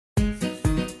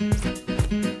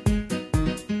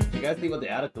guys see what they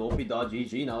added to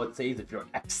OP.GG? Now it says if you're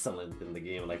excellent in the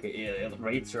game, like it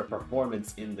rates your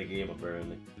performance in the game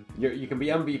apparently. You can be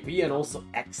MVP and also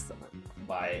excellent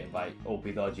by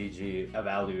OP.GG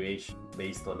evaluation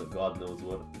based on God knows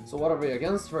what. So what are we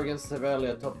against? We're against Severely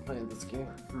at top plane this game.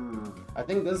 I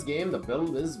think this game the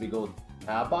build is we go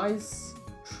Tab Ice,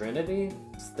 Trinity,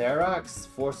 Sterax,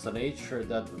 Force of Nature,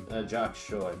 that Jack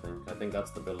Show. I think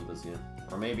that's the build this game.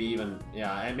 Or maybe even,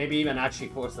 yeah, and maybe even actually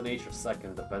Force of Nature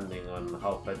second, depending on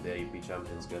how fed the AP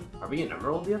champions get. Are we in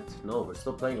Emerald yet? No, we're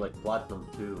still playing like Platinum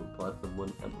 2, Platinum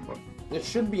 1, and 4. It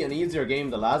should be an easier game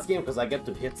the last game, because I get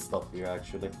to hit stuff here,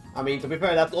 actually. I mean, to be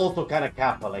fair, that's also kind of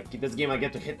Kappa. Like, this game I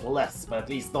get to hit less, but at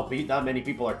least not that many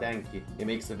people are tanky. It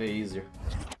makes it way easier.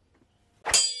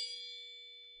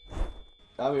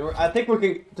 I mean, I think we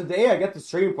can, today I get to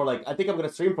stream for like, I think I'm gonna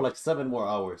stream for like 7 more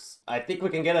hours. I think we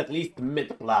can get at least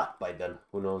mid-plat by then,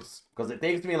 who knows. Because it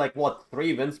takes me like, what,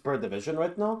 3 wins per division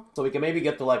right now? So we can maybe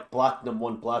get to like Platinum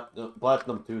 1,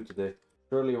 Platinum 2 today.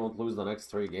 Surely won't lose the next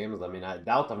 3 games. I mean, I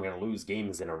doubt I'm gonna lose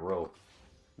games in a row.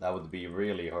 That would be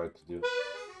really hard to do.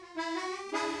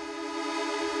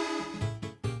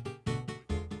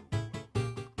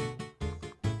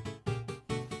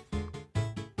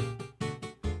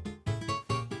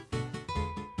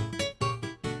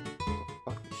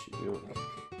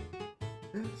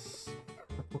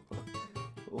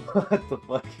 What the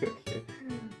fuck?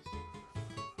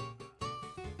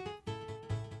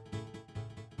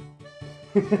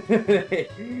 Okay.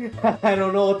 I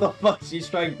don't know what the fuck she's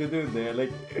trying to do there.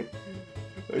 Like,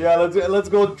 yeah, let's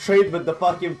go trade with the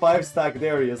fucking 5-stack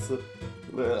Darius.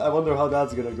 I wonder how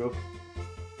that's gonna go.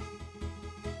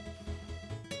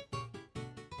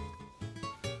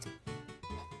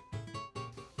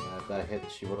 That hit,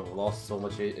 she would have lost so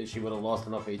much. She would have lost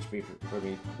enough HP for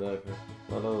me to die.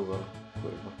 Well,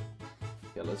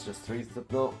 yeah, let's just 3-step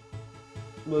now.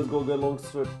 Let's go get long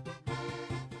sword.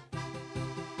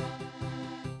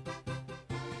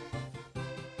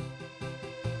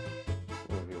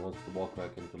 If he wants to walk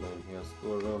back into lane, he has to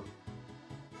go around.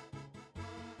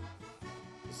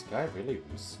 This guy really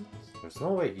reset? There's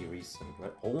no way he reset,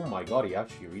 right? Oh my god, he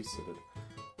actually resetted.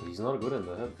 But he's not good in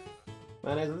the head.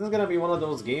 Man, is this gonna be one of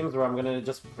those games where I'm gonna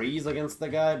just freeze against the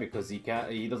guy because he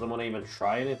doesn't want to even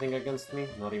try anything against me,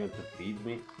 not even to feed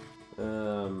me?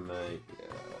 Oh my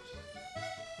gosh.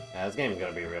 Yeah, this game's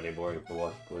gonna be really boring to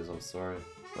watch, boys, I'm sorry.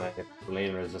 My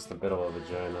laner is just a bit of a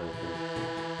vagina, I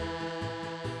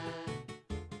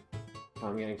think.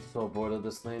 I'm getting so bored of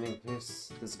this laning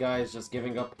piece. This guy is just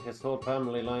giving up his whole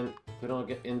family line to not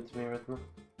get into me right now.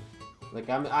 Like,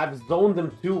 I've zoned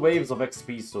him 2 waves of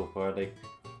XP so far, like...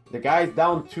 The guy's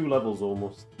down 2 levels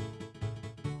almost.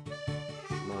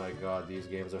 My god, these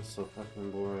games are so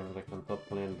fucking boring, like on top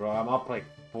lane, bro. I'm up like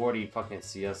 40 fucking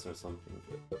CS or something.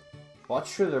 What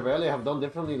should Aurelia have done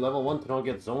differently level 1 to not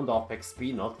get zoned off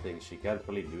XP? Nothing. She can't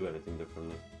really do anything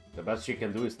differently. The best she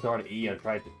can do is start E and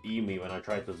try to E me when I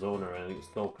try to zone her and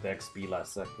stoke the XP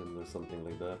last second or something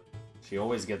like that. She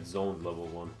always gets zoned level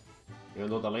 1. Even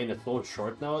though the lane is so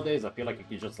short nowadays, I feel like if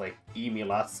you just like E me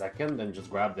last second and just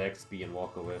grab the XP and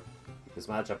walk away. This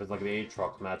matchup is like the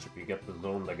Aatrox matchup, you get to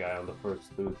zone the guy on the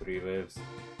first 2-3 waves.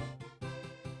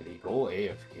 Did he go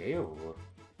AFK or what?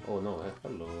 Oh no,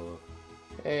 hello.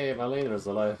 Hey, my laner's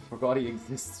alive. Forgot he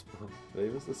exists.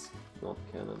 Wait, was this? Not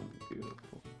canon.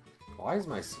 Beautiful. Why is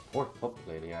my support top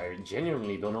lane here? I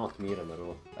genuinely do not need him at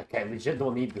all. Like, I legit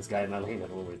don't need this guy in my lane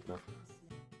at all right now.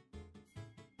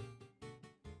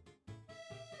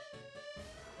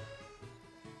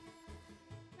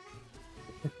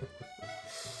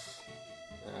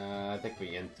 I think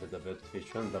we entered a bit. We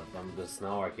shouldn't have done this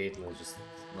now. Our Caitlyn just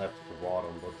left the rod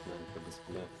on bot lane for this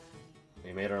play.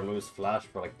 We made her lose flash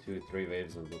for like 2-3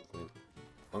 waves in bot lane.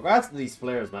 Congrats to these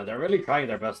players, man. They're really trying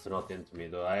their best to not into me,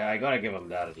 though. I gotta give them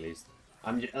that at least.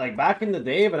 Like back in the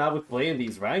day when I would play in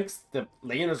these ranks, the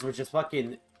laners would just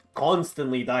fucking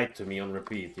constantly die to me on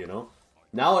repeat, you know?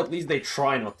 Now at least they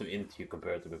try not to int you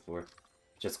compared to before.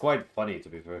 Which is quite funny, to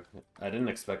be fair. I didn't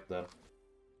expect that.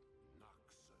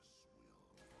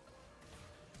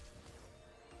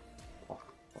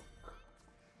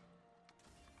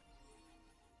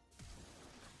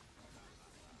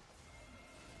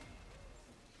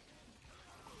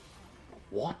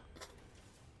 What?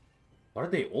 What are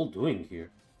they all doing here?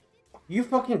 Are you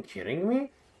fucking kidding me?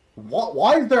 What?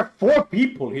 Why is there 4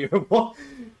 people here? What?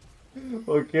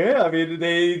 Okay, I mean,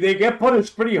 they get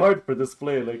punished pretty hard for this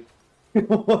play, like...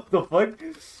 What the fuck?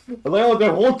 Like, oh,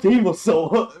 their whole team was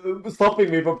so stopping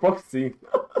me from proxying.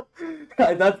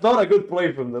 That's not a good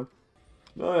play from them.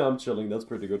 No, yeah, I'm chilling, that's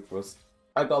pretty good for us.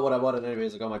 I got what I wanted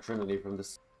anyways, I got my Trinity from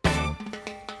this.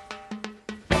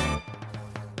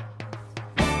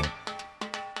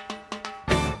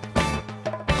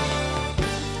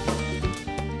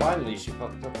 finally she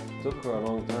fucked up. Took her a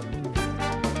long time.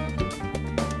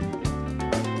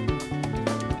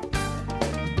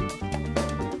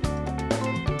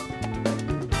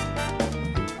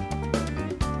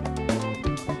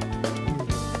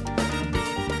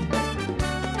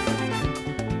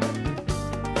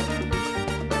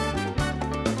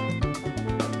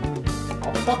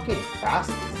 How fucking fast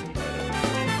is he?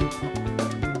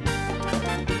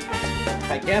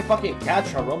 I can't fucking catch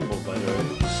her rumble, by the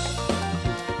way.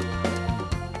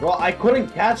 Bro, I couldn't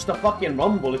catch the fucking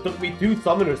rumble. It took me 2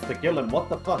 summoners to kill him. What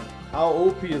the fuck? How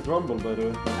OP is rumble, by the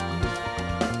way?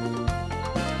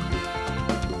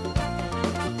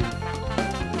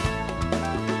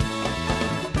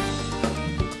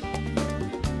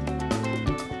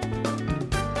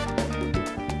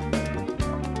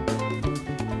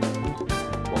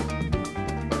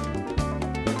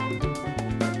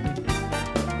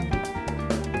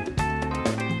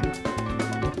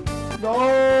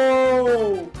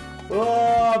 No!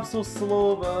 Oh, I'm so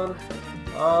slow, man.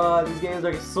 These games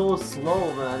are so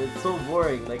slow, man. It's so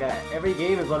boring. Like, every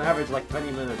game is on average like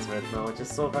 20 minutes right now, which is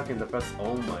so fucking depressing.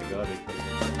 Oh my god.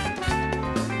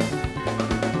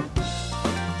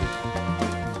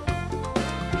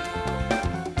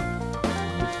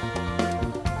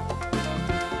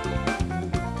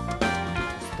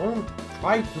 Just don't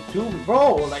try to do,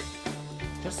 bro. Like,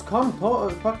 just come to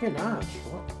fucking Ash.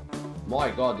 What? My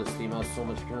god, this team has so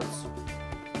much guns.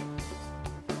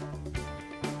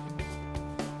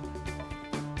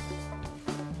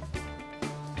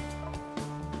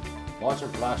 Watch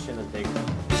him flash in and take them.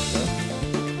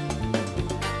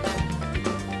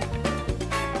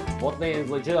 Bot lane is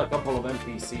legit a couple of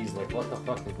NPCs, like what the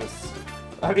fuck is this?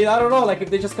 I mean, I don't know, like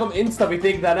if they just come insta, we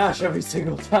take that Ash every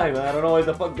single time. I don't know why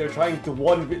the fuck they're trying to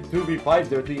 2v5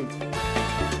 their team.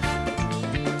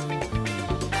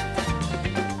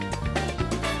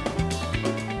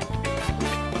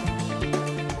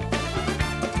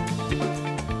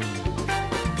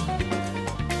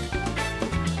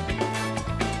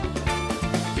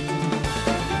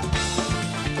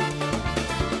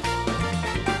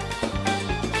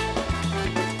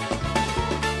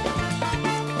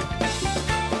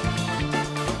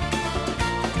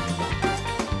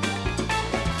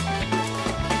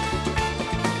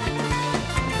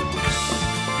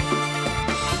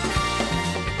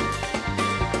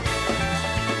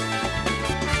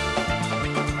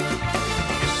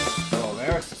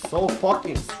 So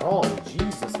fucking strong,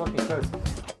 Jesus fucking Christ.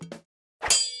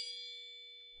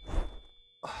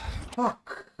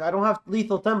 Fuck, I don't have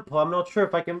lethal tempo. I'm not sure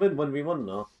if I can win 1v1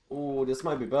 now. Oh, this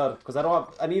might be bad, because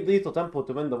I need lethal tempo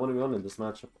to win the 1v1 in this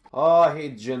matchup. Oh, I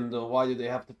hate Jhin though. Why do they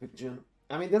have to pick Jhin?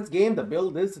 I mean, this game, the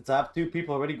build is to have 2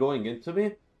 people already going into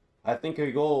me. I think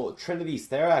we go Trinity,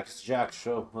 Sterax, Jack,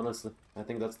 show, honestly. I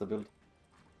think that's the build.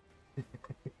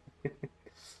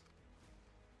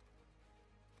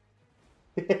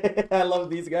 I love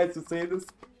these guys who say this.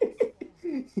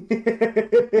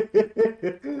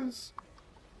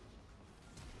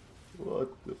 What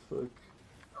the fuck?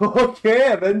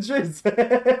 Okay, Avengers!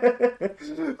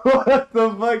 What the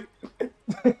fuck?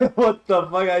 What the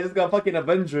fuck? I just got fucking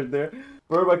Avenger there.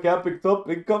 Burma can't pick top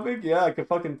incoming? Yeah, I can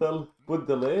fucking tell. Put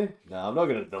delay? Nah, I'm not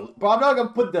gonna delay. Bro, I'm not gonna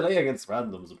put delay against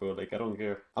randoms, bro. Like, I don't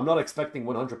care. I'm not expecting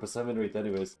 100% win rate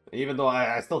anyways. Even though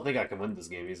I still think I can win this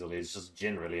game easily. It's just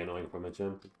generally annoying for my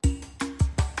champion.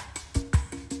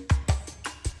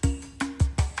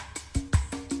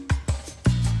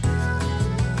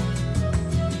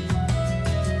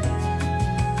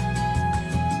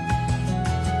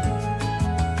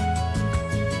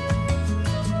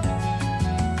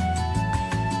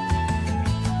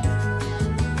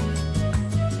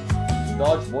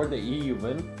 Dodge more the E you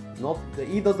win. Not the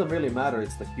E doesn't really matter,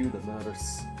 it's the Q that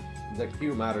matters. The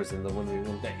Q matters in the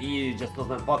 1v1. The E just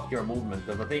doesn't fuck your movement.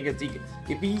 And the thing is,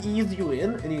 if he E's you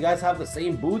in and you guys have the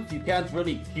same boots, you can't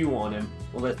really Q on him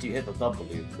unless you hit the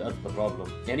W. That's the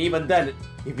problem. And even then,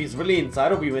 if he's really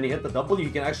inside of you when you hit the W, you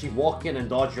can actually walk in and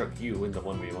dodge your Q in the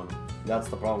 1v1. That's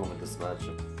the problem with this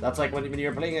matchup. That's like when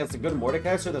you're playing against a good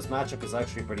Mordekaiser, this matchup is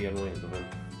actually pretty annoying to win.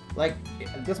 Like,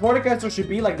 this Mordekaiser should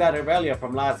be like that Irelia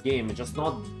from last game and just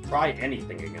not try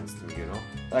anything against him, you know?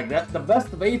 Like, the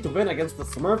best way to win against the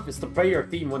Smurf is to play your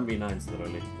team 1v9s,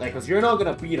 literally. Like, because you're not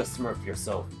gonna beat a Smurf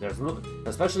yourself. There's no...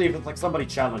 Especially if it's like somebody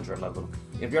Challenger level.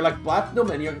 If you're like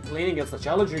Platinum and you're playing against a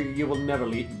Challenger, you will never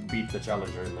beat the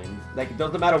Challenger in lane. Like, it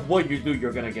doesn't matter what you do,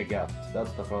 you're gonna get gapped.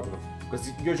 That's the problem. Because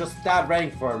you're just that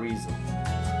ranked for a reason.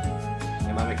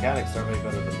 And my mechanics are way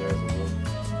better than theirs as well.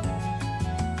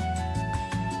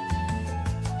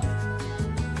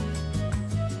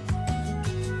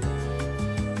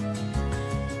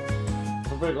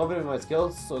 pretty confident in my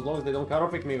skills, so as long as they don't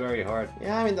counterpick me very hard.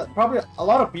 Yeah, I mean, probably a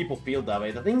lot of people feel that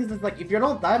way. The thing is, like, if you're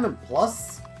not Diamond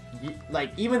Plus,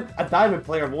 like, even a Diamond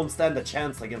player won't stand a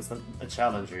chance against a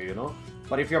challenger, you know?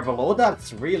 But if you're below that,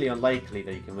 it's really unlikely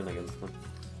that you can win against them.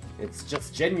 It's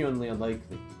just genuinely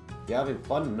unlikely. You having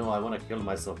fun? No, I want to kill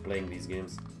myself playing these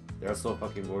games. They're so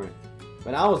fucking boring.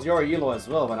 When I was your elo as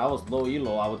well, when I was low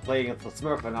elo, I was playing against the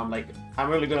Smurf and I'm like, I'm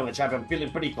really good on the champion, I'm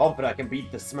feeling pretty confident I can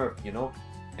beat the Smurf, you know?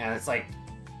 And it's like,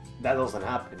 that doesn't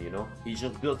happen, you know? He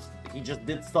just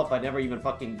did stuff I never even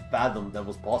fucking fathomed that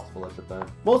was possible at the time.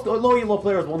 Most low elo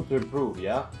players want to improve,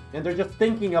 yeah? And they're just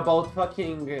thinking about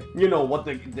fucking, you know, what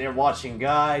they're watching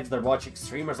guides, they're watching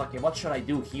streamers, okay, what should I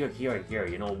do here, here, and here,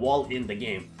 you know, while in the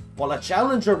game? While a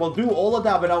challenger will do all of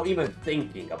that without even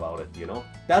thinking about it, you know?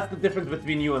 That's the difference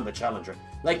between you and the challenger.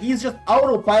 Like, he's just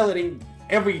autopiloting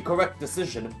every correct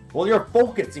decision while you're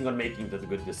focusing on making the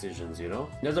good decisions, you know?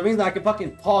 There's a reason I can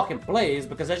fucking talk and play is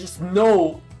because I just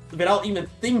know without even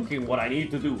thinking what I need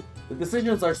to do. The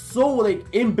decisions are so, like,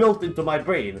 inbuilt into my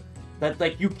brain that,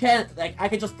 like, you can't, like, I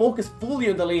can just focus fully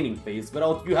on the laning phase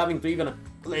without you having to even,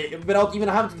 without even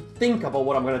having to think about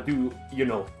what I'm gonna do, you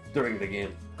know, during the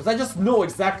game. Because I just know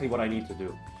exactly what I need to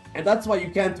do. And that's why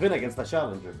you can't win against a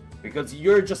challenger. Because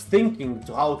you're just thinking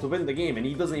to how to win the game and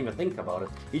he doesn't even think about it.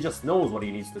 He just knows what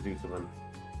he needs to do to win.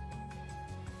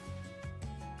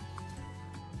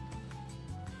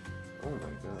 Oh my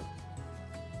god.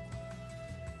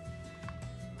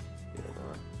 Yeah,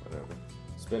 whatever.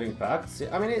 Spitting facts?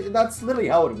 I mean, that's literally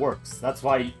how it works. That's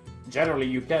why, generally,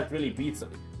 you can't really beat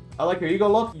something. I like your ego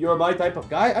look, you're my type of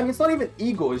guy. I mean, it's not even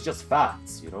ego, it's just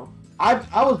facts, you know?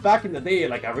 I was back in the day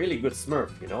like a really good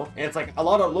Smurf, you know? And it's like a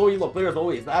lot of low elo players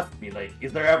always ask me, like,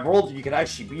 is there a world you can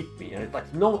actually beat me? And it's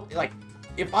like, no, like,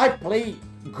 if I play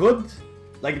good,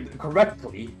 like,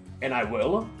 correctly, and I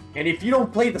will, and if you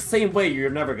don't play the same way,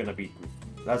 you're never gonna beat me.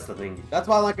 That's the thing. That's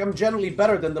why, like, I'm generally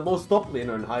better than the most top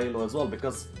laner in high elo as well,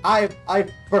 because I've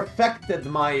perfected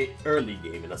my early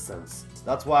game in a sense.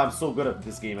 That's why I'm so good at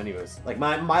this game anyways. Like,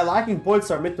 my lacking points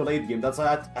are mid to late game. That's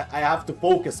why I have to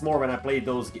focus more when I play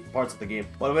those parts of the game.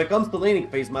 But when it comes to laning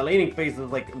phase, my laning phase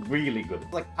is, like, really good.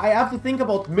 Like, I have to think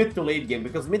about mid to late game,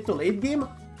 because mid to late game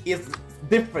is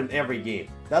different every game.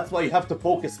 That's why you have to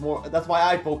focus more. That's why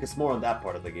I focus more on that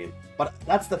part of the game. But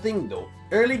that's the thing though.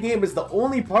 Early game is the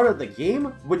only part of the game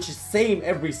which is same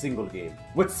every single game,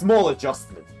 with small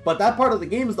adjustments. But that part of the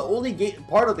game is the only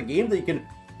part of the game that you can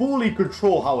fully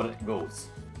control how it goes.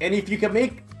 And if you can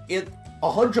make it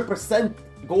 100%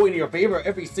 go in your favor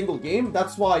every single game,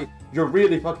 that's why you're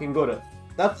really fucking good at it.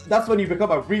 That's when you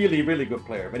become a really, really good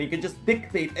player. When you can just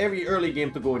dictate every early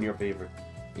game to go in your favor.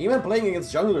 Even playing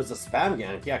against junglers, a spam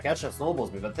gank, yeah, catch that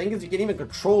snowballs me. But the thing is, you can even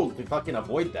control to fucking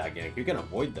avoid that gank. You can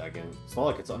avoid that gank. It's not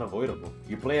like it's unavoidable.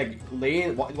 You play a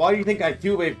lane. Why do you think I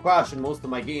 2-wave crash in most of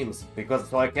my games? Because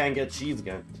so I can't get cheese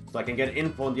ganked. So I can get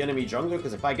info on the enemy jungler.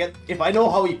 Because if I know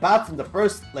how he pats in the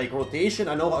first like rotation,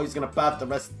 I know how he's gonna pat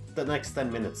the next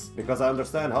 10 minutes. Because I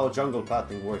understand how jungle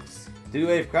patting works.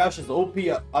 2-wave crash is OP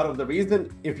out of the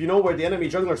reason. If you know where the enemy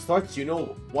jungler starts, you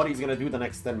know what he's gonna do the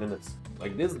next 10 minutes.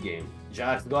 Like this game.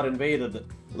 Jax got invaded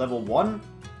level 1.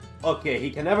 Okay, he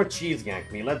can never cheese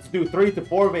gank me. Let's do 3 to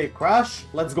 4 wave crash.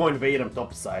 Let's go invade him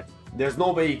topside. There's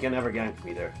no way he can ever gank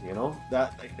me there, you know?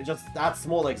 That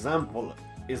small example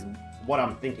is what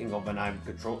I'm thinking of when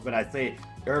I say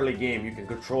early game, you can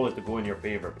control it to go in your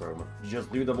favor, perma. You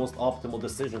just do the most optimal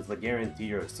decisions that guarantee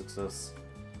your success.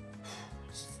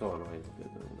 It's so annoying.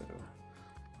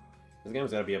 This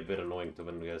game's gonna be a bit annoying to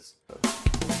win, guys.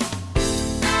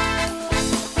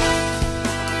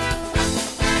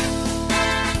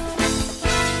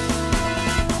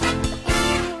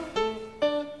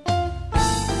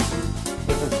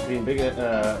 Between big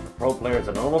pro players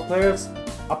and normal players.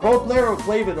 A pro player will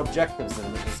play with objectives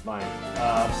in his mind.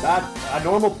 A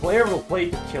normal player will play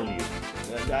to kill you.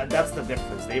 That's the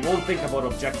difference. They won't think about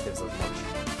objectives as much.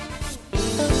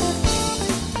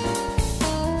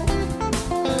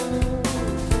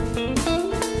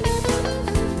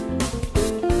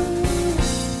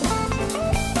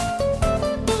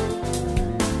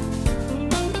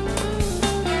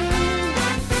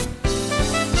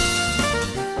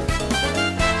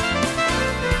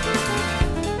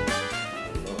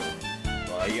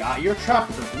 You're trapped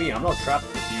with me, I'm not trapped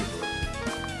with you,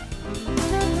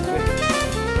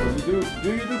 bro. Do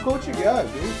you do coaching? Yeah,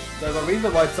 dude. There's a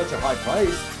reason why it's such a high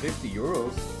price, 50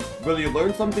 euros. Will you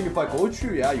learn something if I coach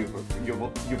you? Yeah, you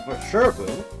for sure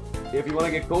will. If you want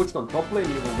to get coached on Toplane,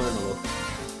 you will learn a lot.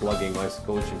 Plugging my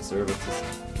coaching services.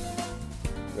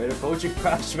 Raider coaching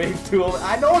crash wave 2.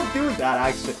 I don't do that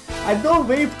actually. I don't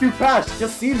wave 2 crash. It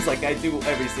just seems like I do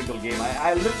every single game.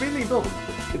 I really don't.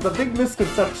 It's a big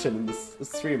misconception in this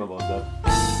stream about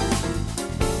that.